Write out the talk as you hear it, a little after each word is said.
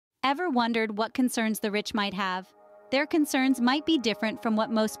Ever wondered what concerns the rich might have? Their concerns might be different from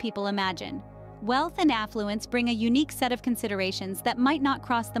what most people imagine. Wealth and affluence bring a unique set of considerations that might not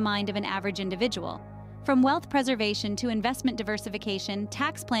cross the mind of an average individual. From wealth preservation to investment diversification,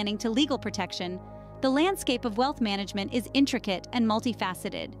 tax planning to legal protection, the landscape of wealth management is intricate and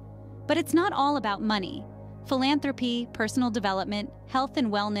multifaceted. But it's not all about money. Philanthropy, personal development, health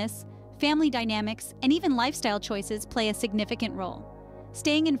and wellness, family dynamics, and even lifestyle choices play a significant role.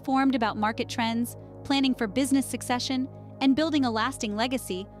 Staying informed about market trends, planning for business succession, and building a lasting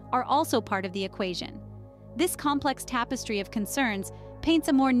legacy are also part of the equation. This complex tapestry of concerns paints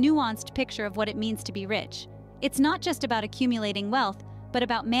a more nuanced picture of what it means to be rich. It's not just about accumulating wealth, but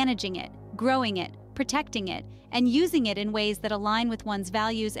about managing it, growing it, protecting it, and using it in ways that align with one's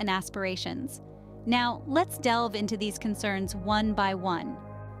values and aspirations. Now, let's delve into these concerns one by one.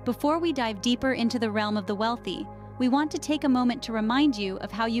 Before we dive deeper into the realm of the wealthy, we want to take a moment to remind you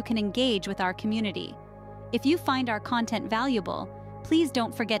of how you can engage with our community. If you find our content valuable, please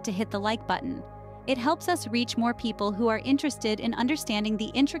don't forget to hit the like button. It helps us reach more people who are interested in understanding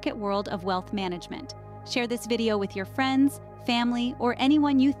the intricate world of wealth management. Share this video with your friends, family, or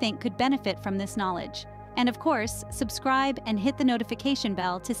anyone you think could benefit from this knowledge. And of course, subscribe and hit the notification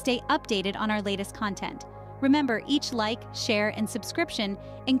bell to stay updated on our latest content. Remember, each like, share, and subscription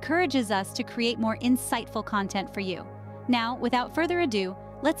encourages us to create more insightful content for you. Now, without further ado,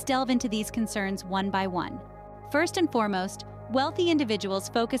 let's delve into these concerns one by one. First and foremost, wealthy individuals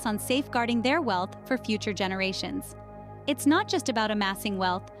focus on safeguarding their wealth for future generations. It's not just about amassing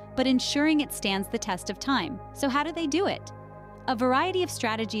wealth, but ensuring it stands the test of time. So how do they do it? A variety of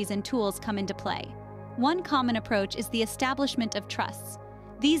strategies and tools come into play. One common approach is the establishment of trusts.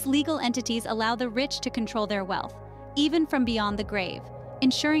 These legal entities allow the rich to control their wealth, even from beyond the grave,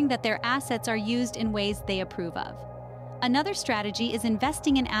 ensuring that their assets are used in ways they approve of. Another strategy is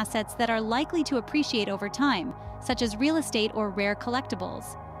investing in assets that are likely to appreciate over time, such as real estate or rare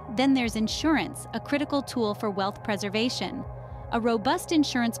collectibles. Then there's insurance, a critical tool for wealth preservation. A robust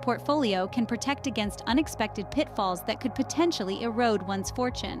insurance portfolio can protect against unexpected pitfalls that could potentially erode one's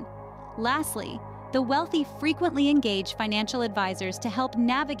fortune. Lastly, the wealthy frequently engage financial advisors to help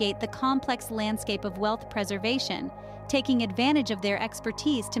navigate the complex landscape of wealth preservation, taking advantage of their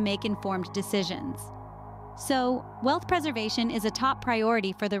expertise to make informed decisions. So, wealth preservation is a top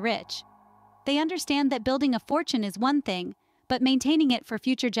priority for the rich. They understand that building a fortune is one thing, but maintaining it for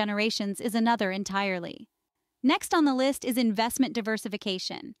future generations is another entirely. Next on the list is investment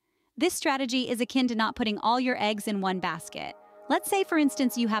diversification. This strategy is akin to not putting all your eggs in one basket. Let's say, for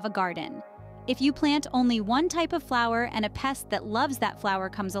instance, you have a garden. If you plant only one type of flower and a pest that loves that flower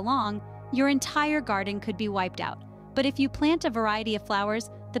comes along, your entire garden could be wiped out. But if you plant a variety of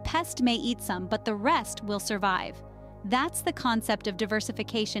flowers, the pest may eat some, but the rest will survive. That's the concept of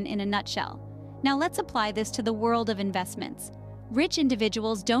diversification in a nutshell. Now let's apply this to the world of investments. Rich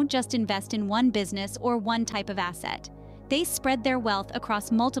individuals don't just invest in one business or one type of asset. They spread their wealth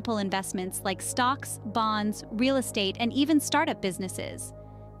across multiple investments like stocks, bonds, real estate, and even startup businesses.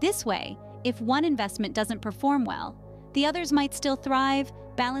 This way, if one investment doesn't perform well, the others might still thrive,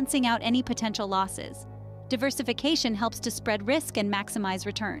 balancing out any potential losses. Diversification helps to spread risk and maximize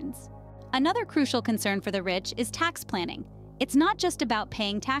returns. Another crucial concern for the rich is tax planning. It's not just about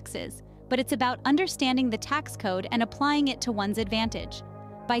paying taxes, but it's about understanding the tax code and applying it to one's advantage.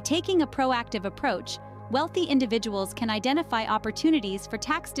 By taking a proactive approach, wealthy individuals can identify opportunities for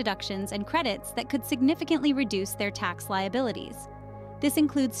tax deductions and credits that could significantly reduce their tax liabilities. This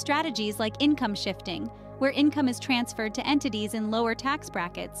includes strategies like income shifting, where income is transferred to entities in lower tax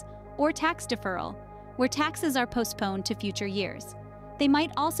brackets, or tax deferral, where taxes are postponed to future years. They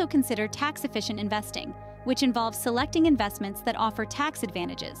might also consider tax-efficient investing, which involves selecting investments that offer tax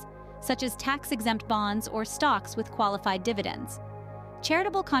advantages, such as tax-exempt bonds or stocks with qualified dividends.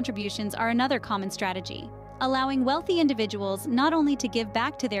 Charitable contributions are another common strategy, allowing wealthy individuals not only to give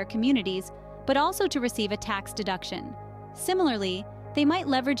back to their communities, but also to receive a tax deduction. Similarly, they might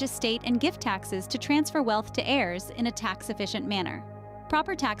leverage estate and gift taxes to transfer wealth to heirs in a tax-efficient manner.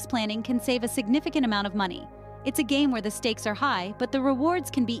 Proper tax planning can save a significant amount of money. It's a game where the stakes are high, but the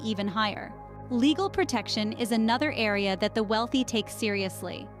rewards can be even higher. Legal protection is another area that the wealthy take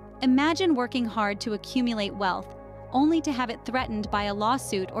seriously. Imagine working hard to accumulate wealth, only to have it threatened by a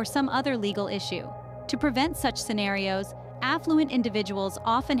lawsuit or some other legal issue. To prevent such scenarios, affluent individuals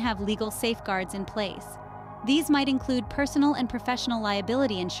often have legal safeguards in place. These might include personal and professional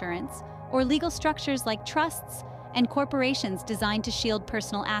liability insurance, or legal structures like trusts and corporations designed to shield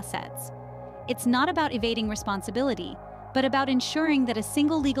personal assets. It's not about evading responsibility, but about ensuring that a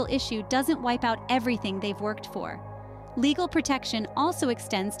single legal issue doesn't wipe out everything they've worked for. Legal protection also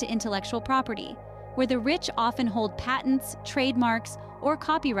extends to intellectual property, where the rich often hold patents, trademarks, or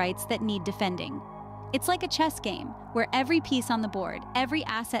copyrights that need defending. It's like a chess game, where every piece on the board, every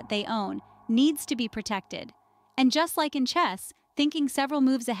asset they own, needs to be protected. And just like in chess, thinking several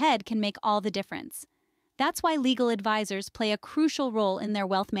moves ahead can make all the difference. That's why legal advisors play a crucial role in their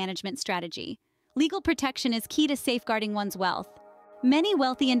wealth management strategy. Legal protection is key to safeguarding one's wealth. Many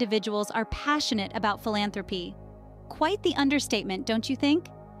wealthy individuals are passionate about philanthropy. Quite the understatement, don't you think?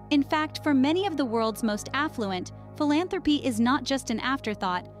 In fact, for many of the world's most affluent, philanthropy is not just an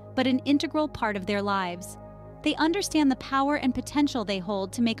afterthought, but an integral part of their lives. They understand the power and potential they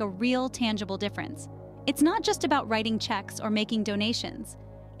hold to make a real, tangible difference. It's not just about writing checks or making donations.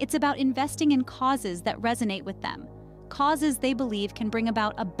 It's about investing in causes that resonate with them, causes they believe can bring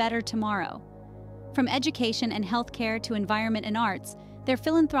about a better tomorrow. From education and healthcare to environment and arts, their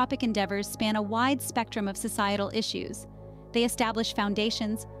philanthropic endeavors span a wide spectrum of societal issues. They establish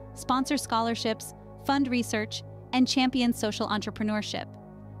foundations, sponsor scholarships, fund research, and champion social entrepreneurship.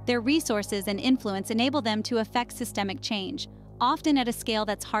 Their resources and influence enable them to affect systemic change, often at a scale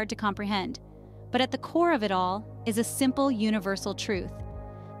that's hard to comprehend. But at the core of it all is a simple, universal truth: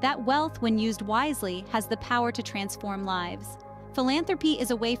 that wealth, when used wisely, has the power to transform lives. Philanthropy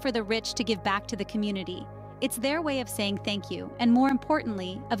is a way for the rich to give back to the community. It's their way of saying thank you, and more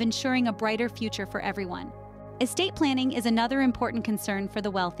importantly, of ensuring a brighter future for everyone. Estate planning is another important concern for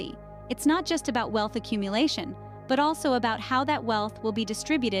the wealthy. It's not just about wealth accumulation, but also about how that wealth will be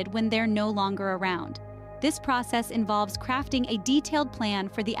distributed when they're no longer around. This process involves crafting a detailed plan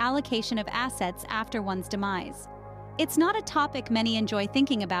for the allocation of assets after one's demise. It's not a topic many enjoy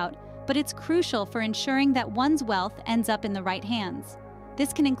thinking about, but it's crucial for ensuring that one's wealth ends up in the right hands.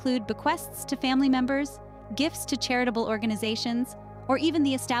 This can include bequests to family members, gifts to charitable organizations, or even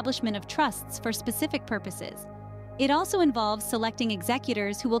the establishment of trusts for specific purposes. It also involves selecting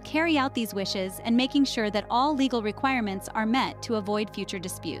executors who will carry out these wishes and making sure that all legal requirements are met to avoid future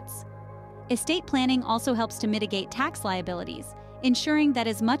disputes. Estate planning also helps to mitigate tax liabilities, ensuring that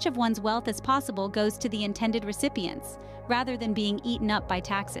as much of one's wealth as possible goes to the intended recipients, rather than being eaten up by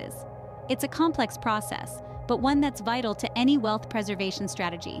taxes. It's a complex process, but one that's vital to any wealth preservation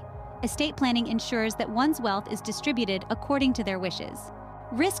strategy. Estate planning ensures that one's wealth is distributed according to their wishes.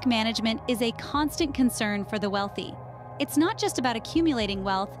 Risk management is a constant concern for the wealthy. It's not just about accumulating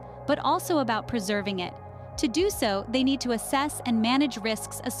wealth, but also about preserving it. To do so, they need to assess and manage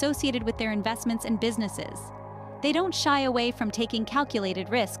risks associated with their investments and businesses. They don't shy away from taking calculated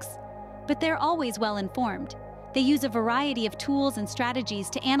risks, but they're always well informed. They use a variety of tools and strategies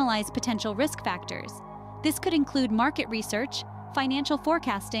to analyze potential risk factors. This could include market research, financial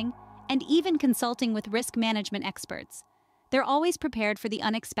forecasting, and even consulting with risk management experts. They're always prepared for the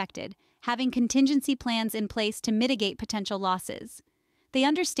unexpected, having contingency plans in place to mitigate potential losses. They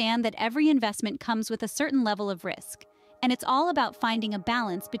understand that every investment comes with a certain level of risk, and it's all about finding a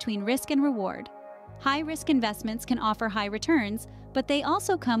balance between risk and reward. High-risk investments can offer high returns, but they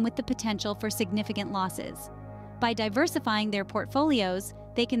also come with the potential for significant losses. By diversifying their portfolios,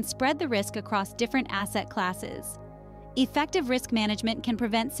 they can spread the risk across different asset classes. Effective risk management can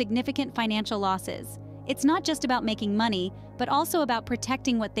prevent significant financial losses. It's not just about making money, but also about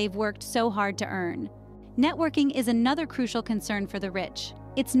protecting what they've worked so hard to earn. Networking is another crucial concern for the rich.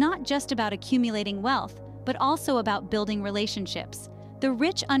 It's not just about accumulating wealth, but also about building relationships. The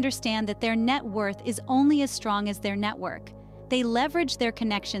rich understand that their net worth is only as strong as their network. They leverage their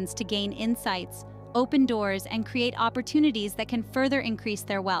connections to gain insights, open doors, and create opportunities that can further increase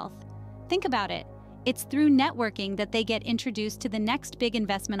their wealth. Think about it. It's through networking that they get introduced to the next big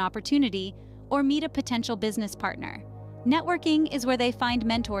investment opportunity or meet a potential business partner. Networking is where they find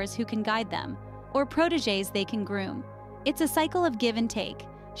mentors who can guide them, or protégés they can groom. It's a cycle of give and take,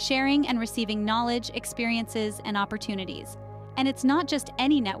 sharing and receiving knowledge, experiences, and opportunities. And it's not just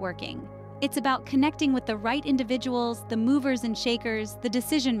any networking. It's about connecting with the right individuals, the movers and shakers, the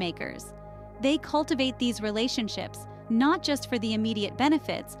decision makers. They cultivate these relationships, not just for the immediate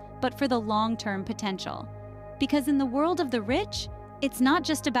benefits, but for the long-term potential. Because in the world of the rich, it's not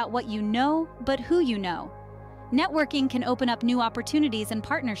just about what you know, but who you know. Networking can open up new opportunities and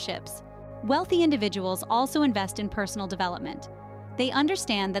partnerships. Wealthy individuals also invest in personal development. They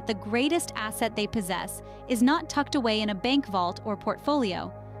understand that the greatest asset they possess is not tucked away in a bank vault or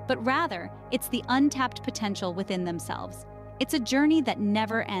portfolio, but rather, it's the untapped potential within themselves. It's a journey that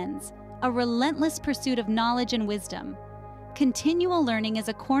never ends, a relentless pursuit of knowledge and wisdom. Continual learning is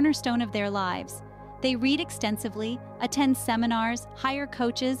a cornerstone of their lives. They read extensively, attend seminars, hire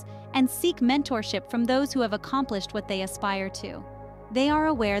coaches, and seek mentorship from those who have accomplished what they aspire to. They are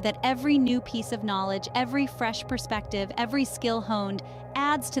aware that every new piece of knowledge, every fresh perspective, every skill honed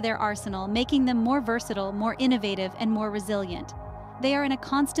adds to their arsenal, making them more versatile, more innovative, and more resilient. They are in a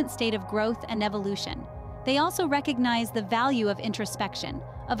constant state of growth and evolution. They also recognize the value of introspection,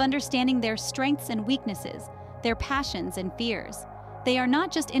 of understanding their strengths and weaknesses, their passions and fears. They are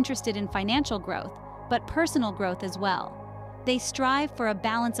not just interested in financial growth, but personal growth as well. They strive for a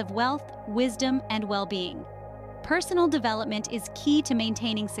balance of wealth, wisdom, and well-being. Personal development is key to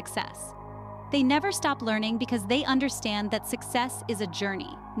maintaining success. They never stop learning because they understand that success is a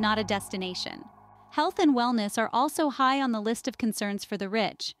journey, not a destination. Health and wellness are also high on the list of concerns for the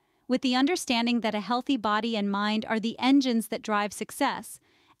rich. With the understanding that a healthy body and mind are the engines that drive success,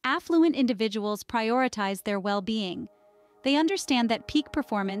 affluent individuals prioritize their well-being. They understand that peak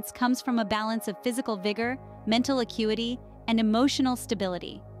performance comes from a balance of physical vigor, mental acuity, and emotional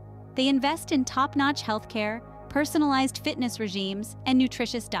stability. They invest in top-notch healthcare, personalized fitness regimes, and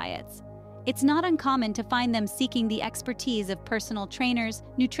nutritious diets. It's not uncommon to find them seeking the expertise of personal trainers,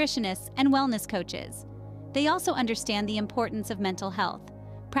 nutritionists, and wellness coaches. They also understand the importance of mental health.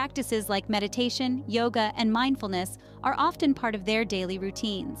 Practices like meditation, yoga, and mindfulness are often part of their daily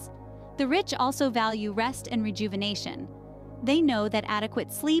routines. The rich also value rest and rejuvenation. They know that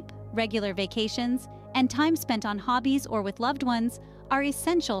adequate sleep, regular vacations, and time spent on hobbies or with loved ones are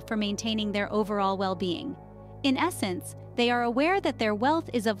essential for maintaining their overall well-being. In essence, they are aware that their wealth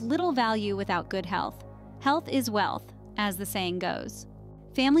is of little value without good health. Health is wealth, as the saying goes.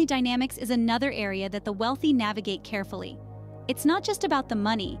 Family dynamics is another area that the wealthy navigate carefully. It's not just about the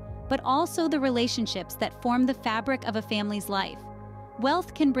money, but also the relationships that form the fabric of a family's life.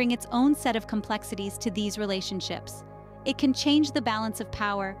 Wealth can bring its own set of complexities to these relationships. It can change the balance of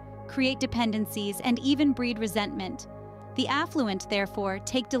power, create dependencies, and even breed resentment. The affluent, therefore,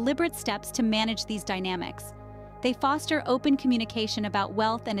 take deliberate steps to manage these dynamics. They foster open communication about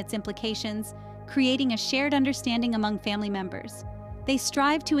wealth and its implications, creating a shared understanding among family members. They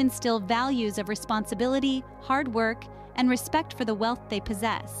strive to instill values of responsibility, hard work, and respect for the wealth they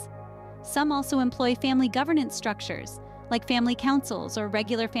possess. Some also employ family governance structures, like family councils or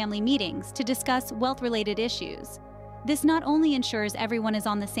regular family meetings, to discuss wealth-related issues. This not only ensures everyone is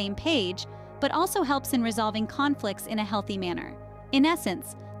on the same page, but also helps in resolving conflicts in a healthy manner. In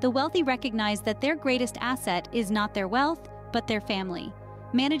essence, the wealthy recognize that their greatest asset is not their wealth, but their family.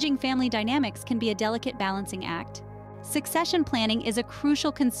 Managing family dynamics can be a delicate balancing act. Succession planning is a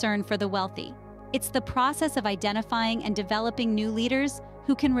crucial concern for the wealthy. It's the process of identifying and developing new leaders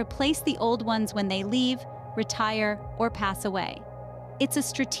who can replace the old ones when they leave, retire, or pass away. It's a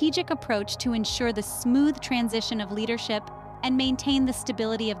strategic approach to ensure the smooth transition of leadership and maintain the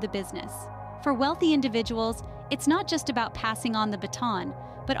stability of the business. For wealthy individuals, it's not just about passing on the baton,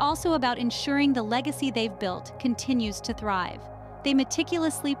 but also about ensuring the legacy they've built continues to thrive. They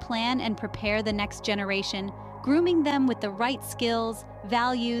meticulously plan and prepare the next generation, grooming them with the right skills,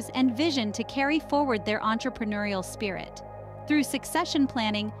 values, and vision to carry forward their entrepreneurial spirit. Through succession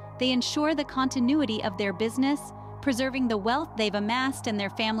planning, they ensure the continuity of their business, preserving the wealth they've amassed and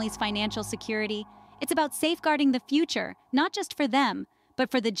their family's financial security. It's about safeguarding the future, not just for them, but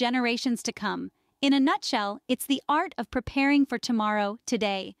for the generations to come. In a nutshell, it's the art of preparing for tomorrow,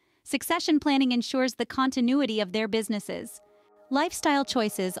 today. Succession planning ensures the continuity of their businesses. Lifestyle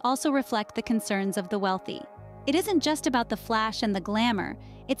choices also reflect the concerns of the wealthy. It isn't just about the flash and the glamour,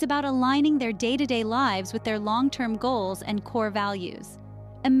 it's about aligning their day-to-day lives with their long-term goals and core values.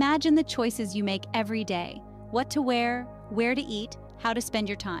 Imagine the choices you make every day: what to wear, where to eat, how to spend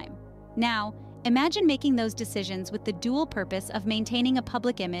your time. Now, imagine making those decisions with the dual purpose of maintaining a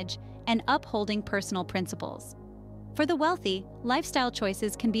public image and upholding personal principles. For the wealthy, lifestyle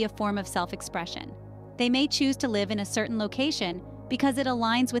choices can be a form of self-expression. They may choose to live in a certain location because it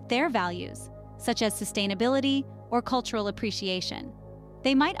aligns with their values, such as sustainability or cultural appreciation.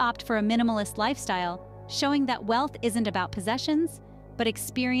 They might opt for a minimalist lifestyle, showing that wealth isn't about possessions, but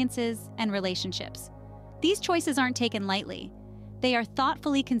experiences and relationships. These choices aren't taken lightly. They are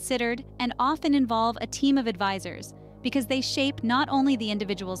thoughtfully considered and often involve a team of advisors because they shape not only the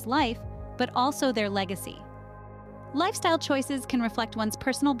individual's life, but also their legacy. Lifestyle choices can reflect one's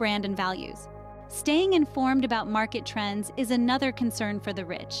personal brand and values. Staying informed about market trends is another concern for the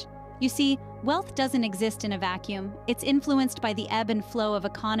rich. You see, wealth doesn't exist in a vacuum. It's influenced by the ebb and flow of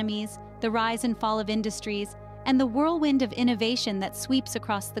economies, the rise and fall of industries, and the whirlwind of innovation that sweeps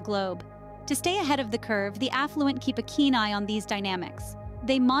across the globe. To stay ahead of the curve, the affluent keep a keen eye on these dynamics.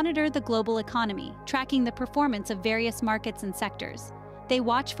 They monitor the global economy, tracking the performance of various markets and sectors. They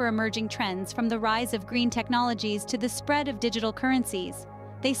watch for emerging trends, from the rise of green technologies to the spread of digital currencies.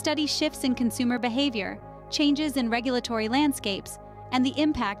 They study shifts in consumer behavior, changes in regulatory landscapes, and the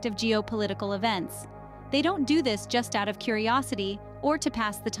impact of geopolitical events. They don't do this just out of curiosity or to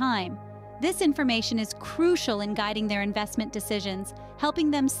pass the time. This information is crucial in guiding their investment decisions,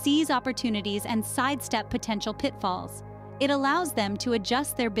 helping them seize opportunities and sidestep potential pitfalls. It allows them to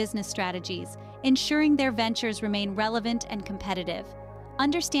adjust their business strategies, ensuring their ventures remain relevant and competitive.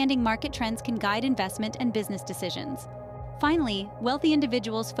 Understanding market trends can guide investment and business decisions. Finally, wealthy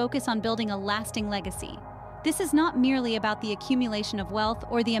individuals focus on building a lasting legacy. This is not merely about the accumulation of wealth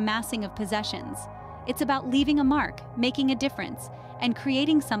or the amassing of possessions. It's about leaving a mark, making a difference, and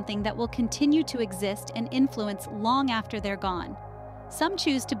creating something that will continue to exist and influence long after they're gone. Some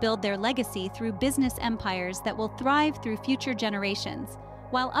choose to build their legacy through business empires that will thrive through future generations,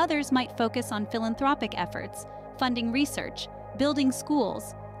 while others might focus on philanthropic efforts, funding research, building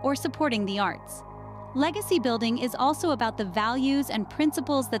schools, or supporting the arts. Legacy building is also about the values and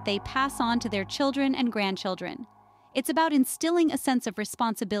principles that they pass on to their children and grandchildren. It's about instilling a sense of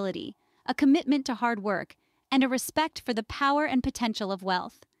responsibility, a commitment to hard work, and a respect for the power and potential of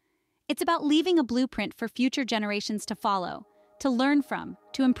wealth. It's about leaving a blueprint for future generations to follow, to learn from,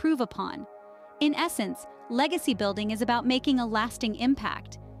 to improve upon. In essence, legacy building is about making a lasting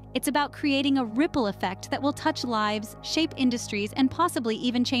impact. It's about creating a ripple effect that will touch lives, shape industries, and possibly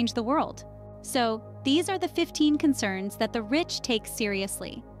even change the world. So, these are the 15 concerns that the rich take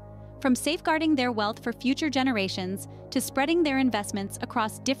seriously. From safeguarding their wealth for future generations to spreading their investments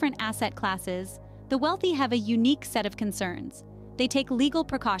across different asset classes, the wealthy have a unique set of concerns. They take legal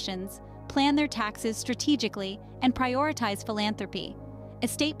precautions, plan their taxes strategically, and prioritize philanthropy.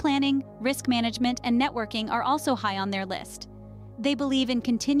 Estate planning, risk management, and networking are also high on their list. They believe in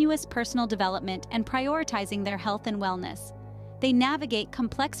continuous personal development and prioritizing their health and wellness. They navigate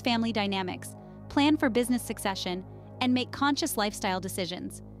complex family dynamics, plan for business succession, and make conscious lifestyle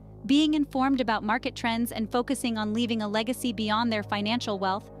decisions. Being informed about market trends and focusing on leaving a legacy beyond their financial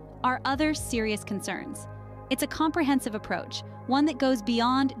wealth are other serious concerns. It's a comprehensive approach, one that goes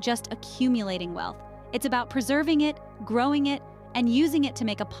beyond just accumulating wealth. It's about preserving it, growing it, and using it to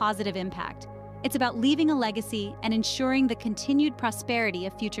make a positive impact. It's about leaving a legacy and ensuring the continued prosperity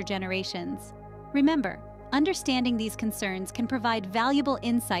of future generations. Remember, understanding these concerns can provide valuable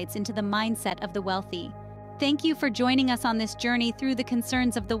insights into the mindset of the wealthy. Thank you for joining us on this journey through the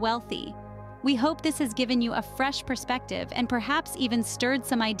concerns of the wealthy. We hope this has given you a fresh perspective and perhaps even stirred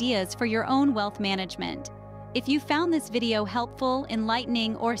some ideas for your own wealth management. If you found this video helpful,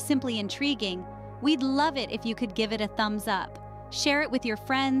 enlightening, or simply intriguing, we'd love it if you could give it a thumbs up. Share it with your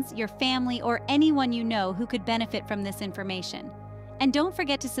friends, your family, or anyone you know who could benefit from this information. And don't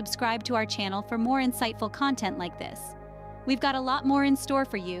forget to subscribe to our channel for more insightful content like this. We've got a lot more in store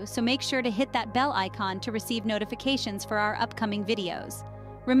for you, so make sure to hit that bell icon to receive notifications for our upcoming videos.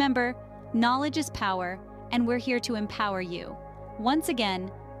 Remember, knowledge is power, and we're here to empower you. Once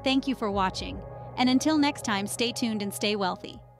again, thank you for watching. And until next time, stay tuned and stay wealthy.